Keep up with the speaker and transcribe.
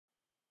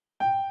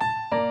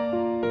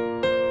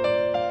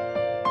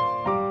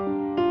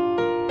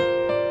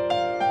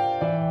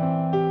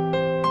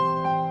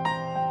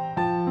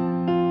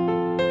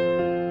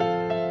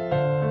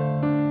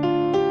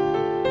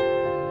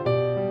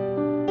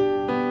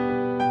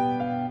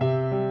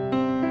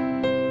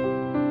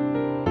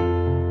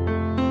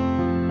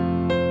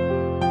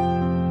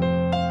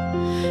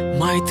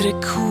Ai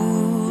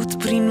trecut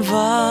prin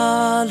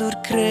valuri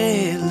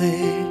grele,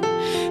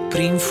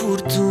 prin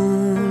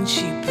furtuni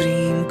și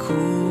prin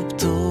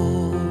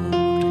cuptori.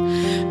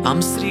 Am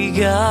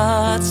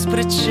strigat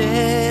spre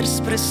cer,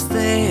 spre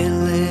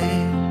stele,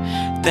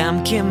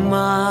 te-am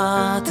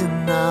chemat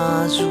în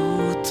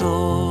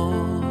ajutor.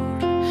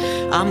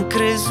 Am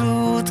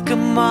crezut că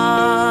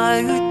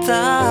m-ai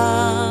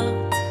uitat,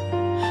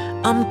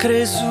 am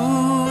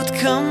crezut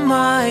că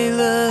m-ai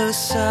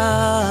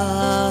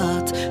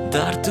lăsat,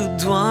 dar Tu,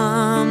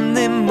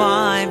 Doamne,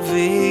 m-ai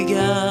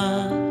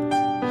vegheat,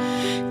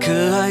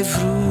 că ai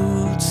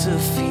vrut să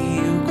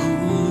fiu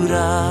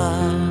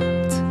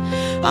curat.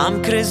 Am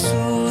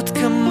crezut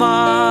că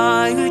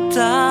m-ai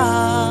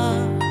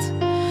uitat,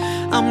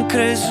 am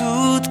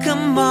crezut că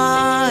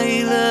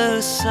m-ai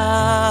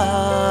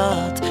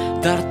lăsat,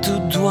 dar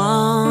Tu,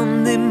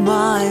 Doamne,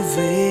 m-ai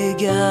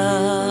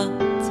vegheat,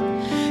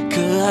 că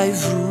ai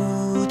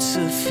vrut să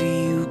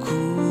fiu curat.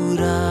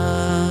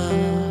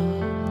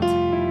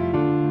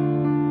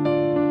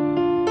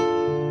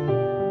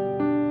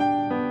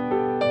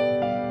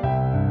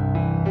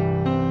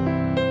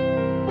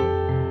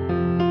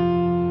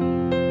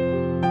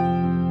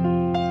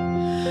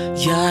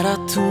 Iar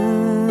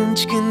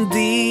atunci când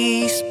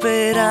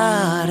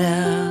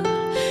disperarea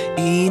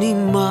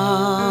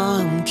inima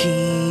îmi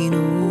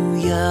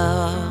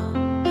chinuia,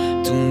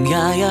 Tu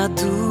mi-ai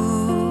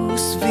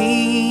adus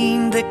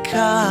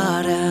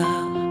vindecarea,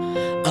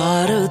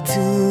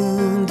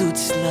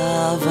 arătându-ți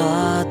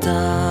slava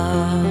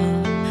Ta.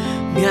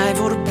 Mi-ai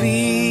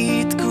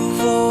vorbit cu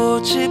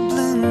voce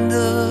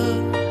blândă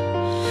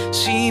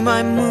și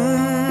m-ai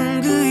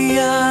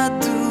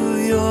mângâiat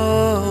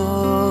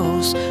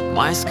duios.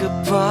 M-ai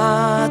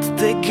scăpat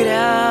de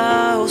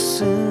grea o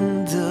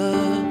sândă,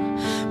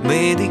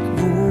 medic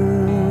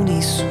bun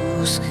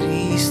Iisus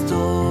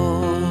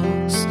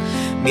Hristos.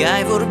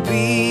 Mi-ai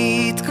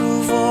vorbit cu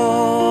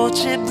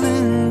voce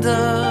blândă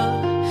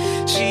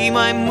și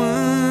m-ai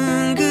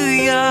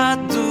mângâiat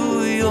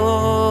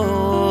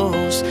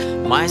duios.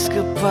 M-ai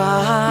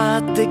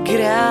scăpat de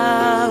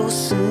grea o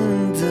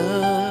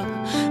sândă,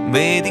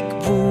 medic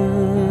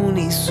bun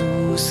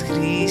Iisus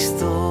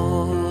Hristos.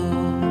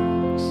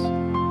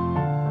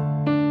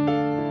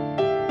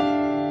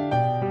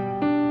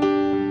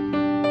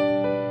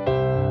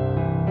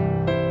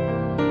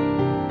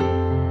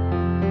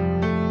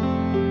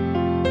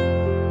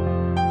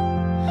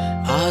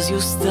 Azi eu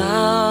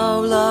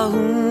stau la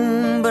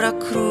umbra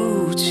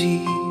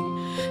crucii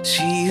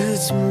și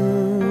îți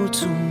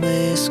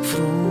mulțumesc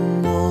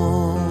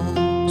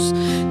frumos,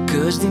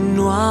 căci din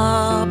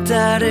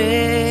noaptea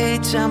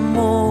rece a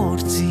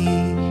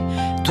morții,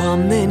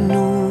 Doamne,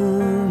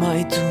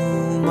 numai Tu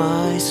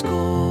m-ai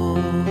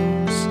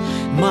scos.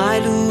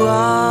 M-ai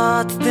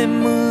luat de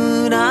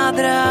mâna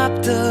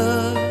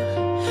dreaptă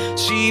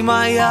și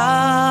m-ai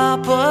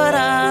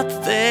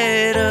apărat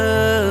de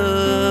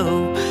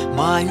rău.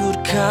 M-ai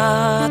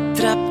urcat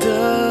treaptă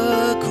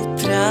cu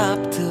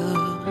treaptă,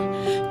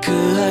 că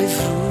ai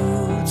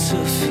vrut să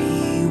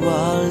fiu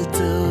al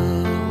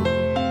Tău.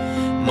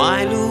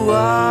 M-ai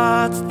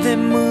luat de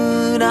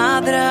mâna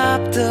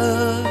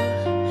dreaptă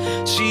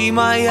și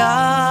m-ai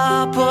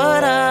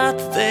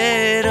apărat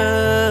de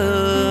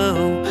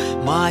rău.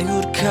 M-ai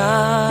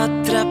urcat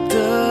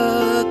treaptă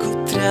cu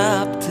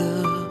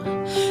treaptă,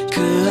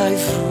 că ai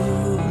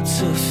vrut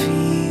să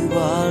fiu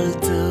al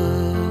Tău.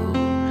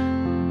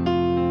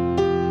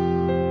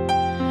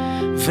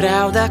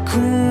 Vreau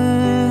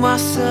de-acum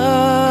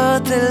să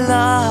Te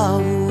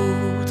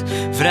laud,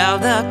 vreau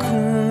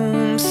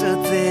de-acum să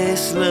Te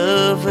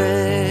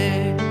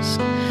slăvesc,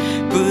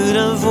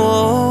 până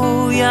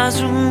voi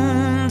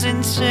ajunge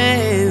în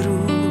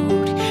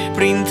ceruri,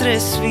 printre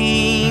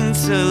sfinți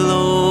să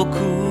locuiesc.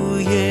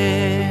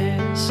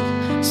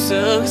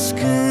 Să-ți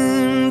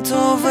cânt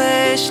o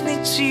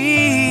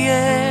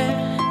veșnicie,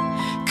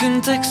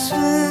 cântec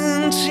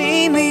sfânt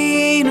și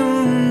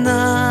minunat,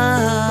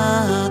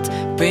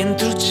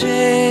 pentru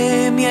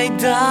ce mi-ai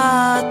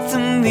dat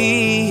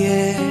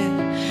mie,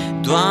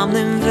 Doamne,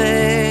 în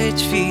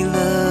veci fi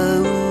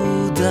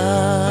lăudat.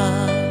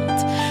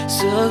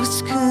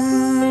 Să-ți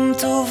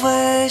cânt o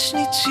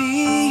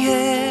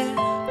veșnicie,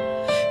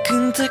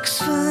 cântec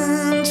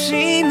sfânt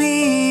și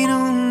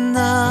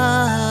minunat,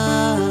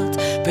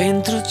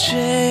 pentru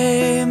ce